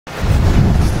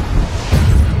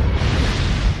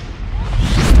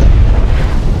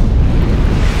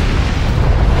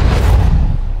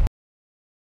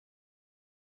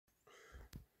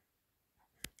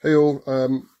Hey all,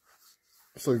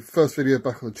 so first video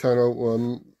back on the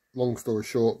channel. Long story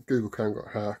short, Google account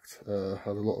got hacked,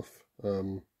 had a lot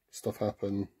of stuff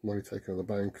happen, money taken out of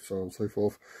the bank, so on and so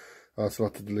forth, so I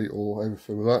had to delete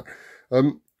everything with that.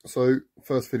 So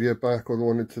first video back, I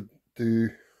wanted to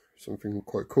do something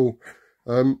quite cool.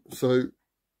 So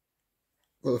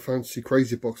got the fancy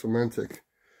crazy box from Mantic.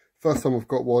 First time I've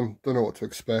got one, don't know what to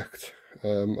expect.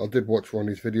 I did watch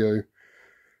Ronnie's video,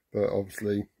 but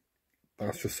obviously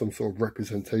that's just some sort of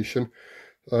representation.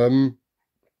 There's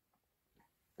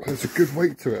a good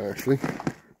weight to it actually.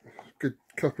 Good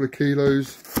couple of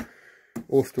kilos,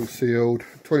 all still sealed.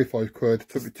 25 quid.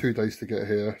 Took me 2 days to get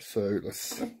here, so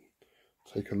let's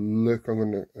take a look. I'm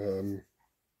gonna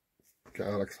get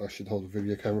Alex. I should hold the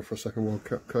video camera for a second while I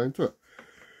cut into it.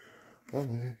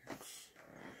 Alex,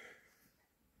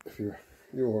 if you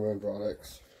remember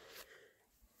Alex.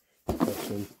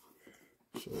 Awesome.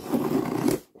 So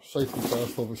safety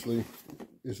first, obviously,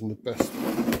 isn't the best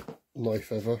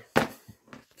knife ever.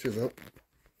 Cheers up.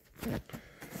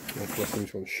 That's the thing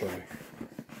I want to show you.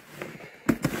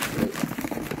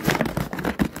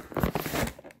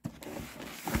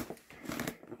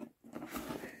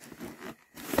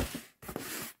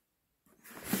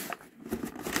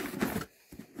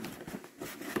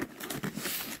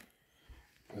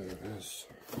 There it is.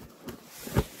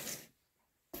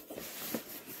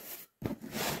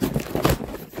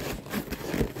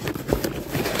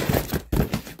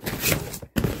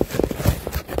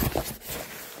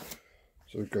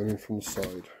 So going in from the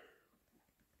side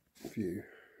view,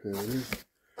 here it is.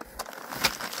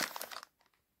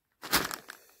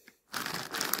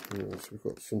 Yeah, so we've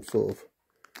got some sort of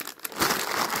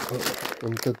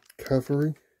undead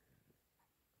cavalry.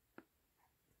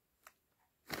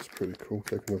 That's pretty cool.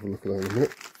 Take another look at that in a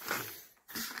minute.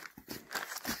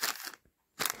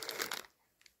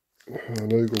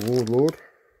 An ogre warlord.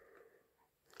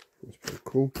 That's pretty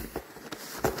cool.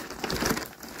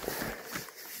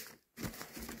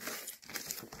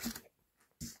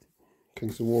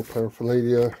 Kings of War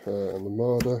paraphernalia and the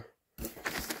Marder.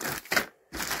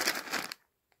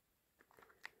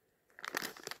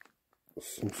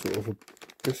 Some sort of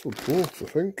abyssal dwarfs, I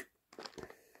think.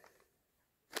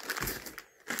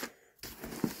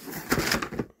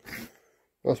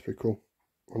 That's pretty cool.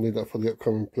 I need that for the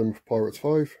upcoming Plymouth Pirates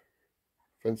 5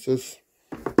 fences.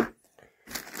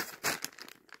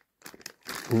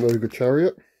 An ogre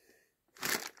chariot.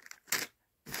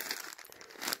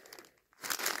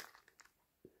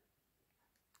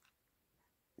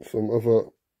 Some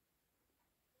other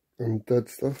undead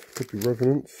stuff, could be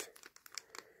revenants,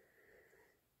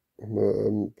 but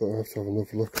I have to have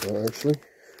another look at that actually.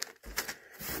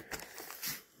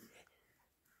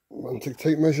 Mantic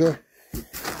tape measure.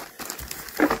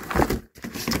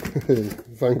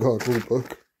 Vanguard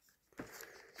rulebook.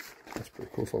 That's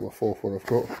pretty cool. It's like my 4th one I've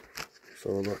got,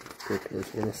 so I'd like to go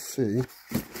close when I see.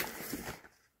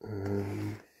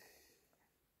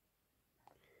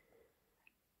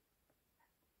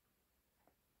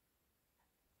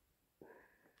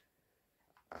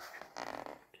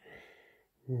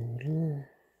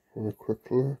 Have a quick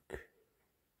look.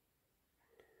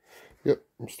 Yep,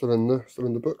 I'm still in there, still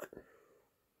in the book.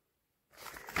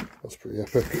 That's pretty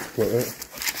epic, like that.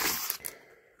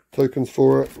 Tokens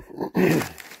for it.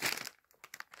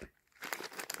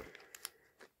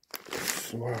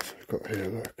 So what else have we got here,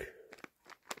 look.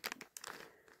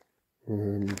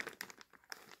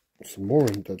 Some more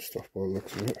undead stuff by the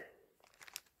looks of it.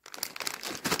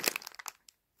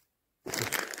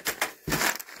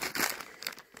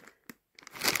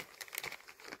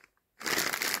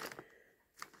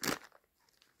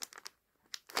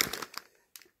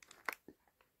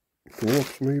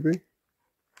 Dwarfs maybe.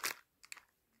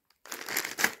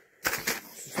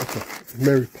 It's like a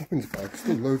Mary Poppins bag.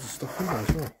 Still loads of stuff in there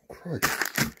as well. Christ.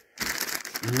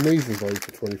 Amazing value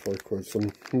for 25 quid.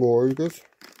 Some more ogres.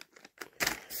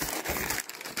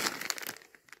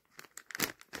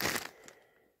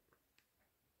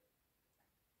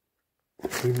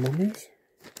 Three mummies.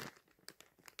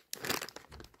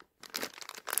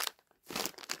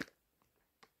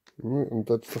 Right,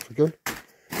 undead stuff again.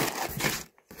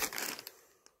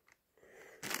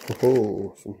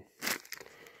 Oh, some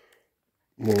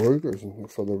more ogres, and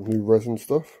looks like the new resin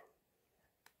stuff.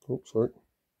 Oh, sorry.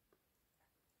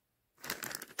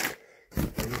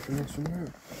 Anything else in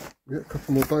there? Yeah, a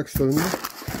couple more bags still in there.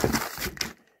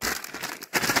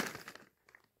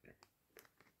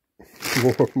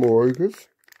 More ogres.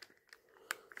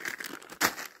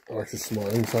 Alex is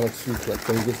smiling, so Alex, you collect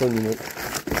ogres, don't you, mate?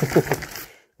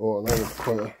 Oh, that was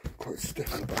quite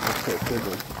stiff in the back, that's quite a big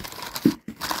one.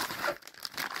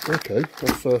 Okay,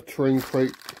 that's a terrain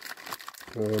crate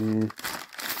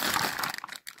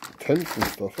tents and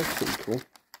stuff. That's pretty cool.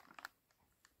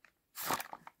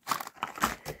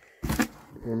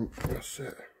 That's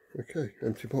it. Okay,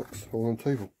 empty box all on the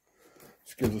table.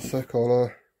 Just give us a sec.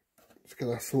 I'll let's get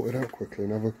that sorted out quickly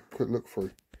and have a quick look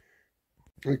through.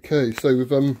 Okay, so we've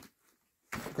got it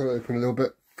open a little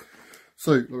bit.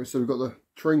 So like we said, we've got the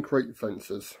train crate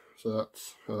fences. So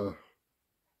that's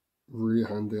really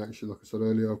handy actually. Like I said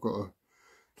earlier, I've got a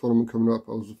tournament coming up.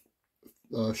 I was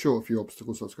short a few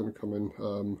obstacles, so that's going to come in.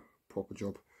 Proper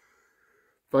job.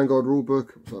 Vanguard rulebook,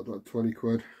 it was like 20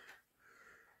 quid.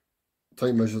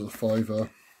 Tape measures a £5.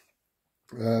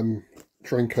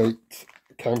 Train crate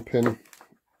camping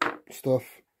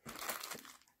stuff.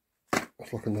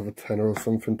 That's like another tenner or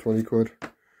something, 20 quid.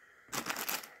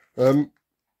 So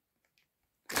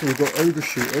we've got ogre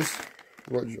shooters,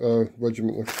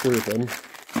 regiment, like 3 of them.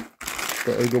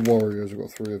 Got ogre warriors, we've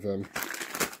got 3 of them.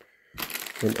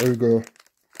 An ogre,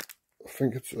 I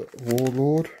think it's a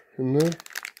warlord in there.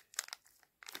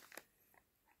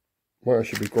 Might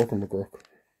actually be Grog and McGrog.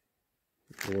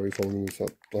 The way he's holding this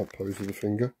that pose with the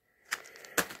finger.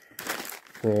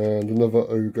 And another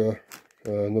ogre,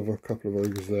 another couple of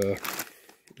ogres there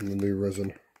in the new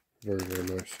resin. Very, very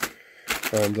nice.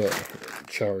 And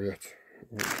chariot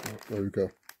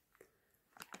ogre.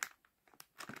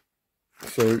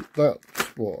 So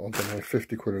that's what, I don't know,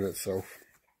 50 quid in itself.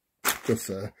 Just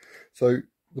there. So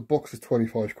the box is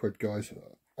 25 quid, guys.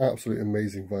 Absolutely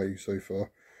amazing value so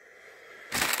far.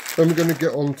 Then we're going to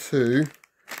get on to,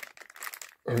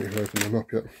 I haven't even opened them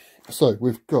up yet. So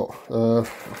we've got, I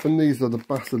think these are the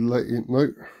Basilean,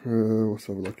 what's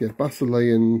that like? Yeah,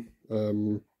 Basilean, I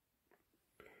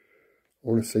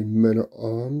want to say men at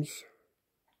arms.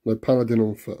 No, paladin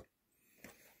on foot.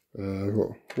 We've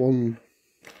got 1,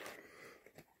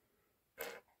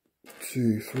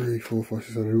 2, 3, 4, 5,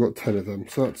 6, 7. We've got 10 of them.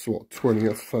 So that's what, 20,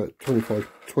 that's 30,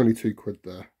 25, 22 quid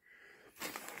there.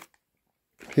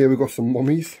 Here we've got some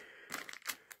mummies.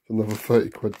 Another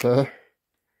 30 quid there.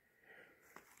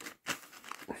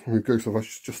 We go, so I've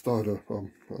just started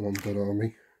an undead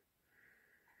army.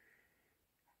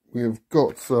 We've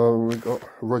got a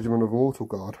regiment of mortal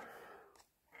guard.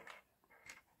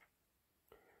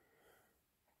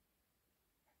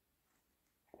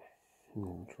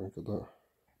 I'll try and get that.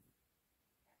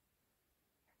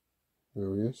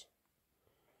 There he is.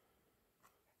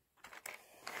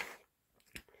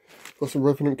 Got some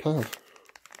revenant cav.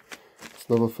 It's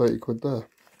another 30 quid there.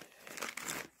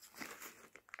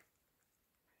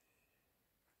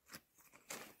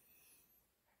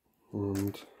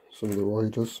 And some of the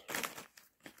riders.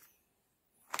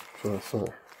 So that's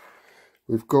that.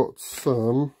 We've got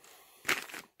some.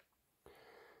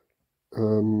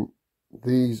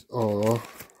 These are.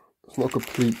 It's not a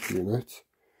complete unit,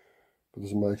 but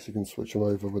there's a way you can switch them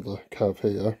over with the cav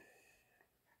here.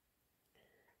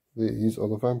 These are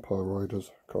the vampire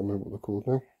riders. Can't remember what they're called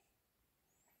now.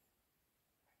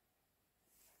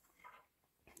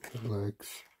 The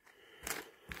legs.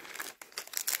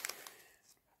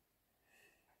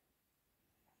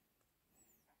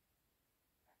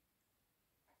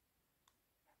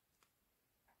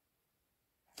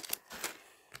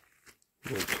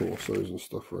 Torsos and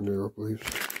stuff are in here, I believe.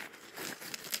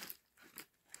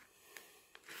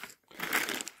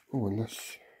 Oh,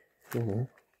 unless, I don't know.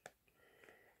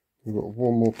 We've got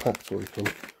one more pack to open.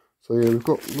 So yeah, we've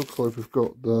got, looks like we've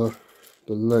got the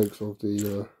legs of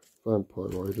the vampire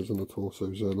riders and the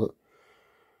torsos there, look.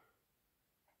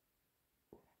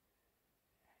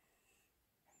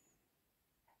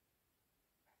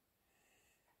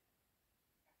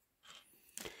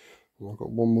 And I've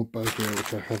got one more bag here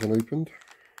which I haven't opened,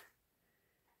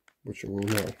 which I will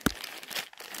now.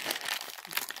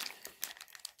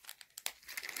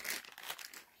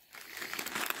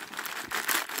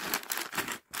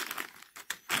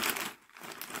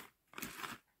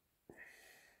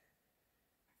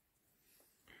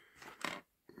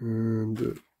 And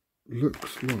it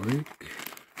looks like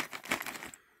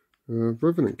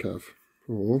Revenant Cav,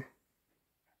 or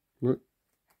no,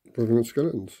 Revenant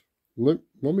Skeletons. Nope,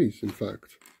 mummies in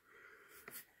fact.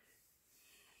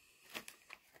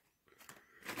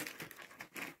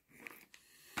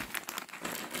 So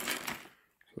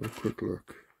a quick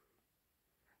look.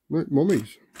 Nope,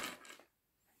 mummies.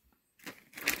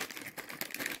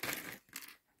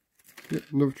 Yep,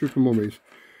 another troop of mummies.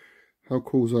 How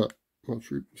cool is that? That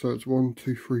troop. So it's 1,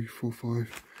 2, 3, 4,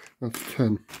 5. That's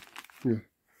 10. Yeah.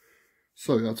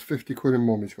 So that's 50 quid in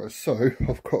mummies, guys. So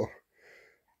I've got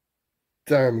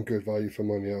damn good value for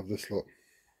money out of this lot.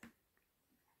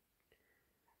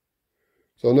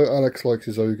 So I know Alex likes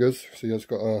his ogres, so he has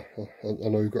got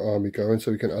an ogre army going,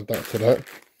 so we can add that to that.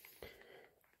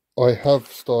 I have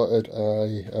started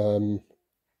a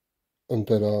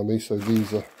undead army, so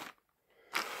these are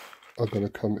going to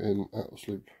come in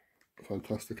absolutely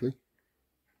fantastically.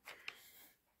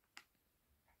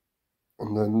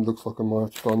 And then looks like I might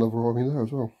have to start another army there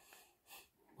as well.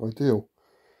 Ideal.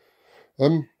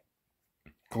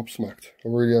 Gobsmacked. I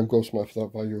really am gobsmacked for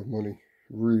that value of money.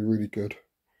 Really, really good.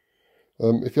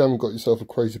 If you haven't got yourself a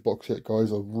crazy box yet,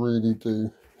 guys, I really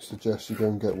do suggest you go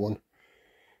and get one.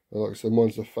 Like I said,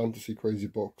 mine's a fantasy crazy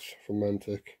box from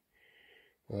Mantic.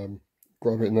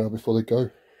 Grab it now before they go.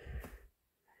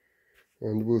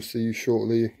 And we'll see you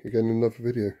shortly again in another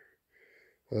video.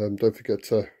 Don't forget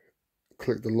to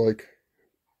click the like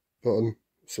button,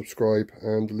 subscribe,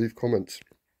 and leave comments.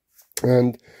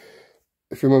 And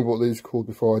if you remember what these are called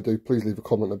before I do, please leave a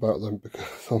comment about them,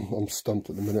 because I'm stumped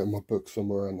at the minute in my book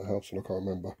somewhere around the house and I can't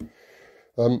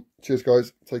remember. Cheers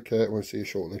guys, take care, and we'll see you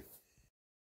shortly.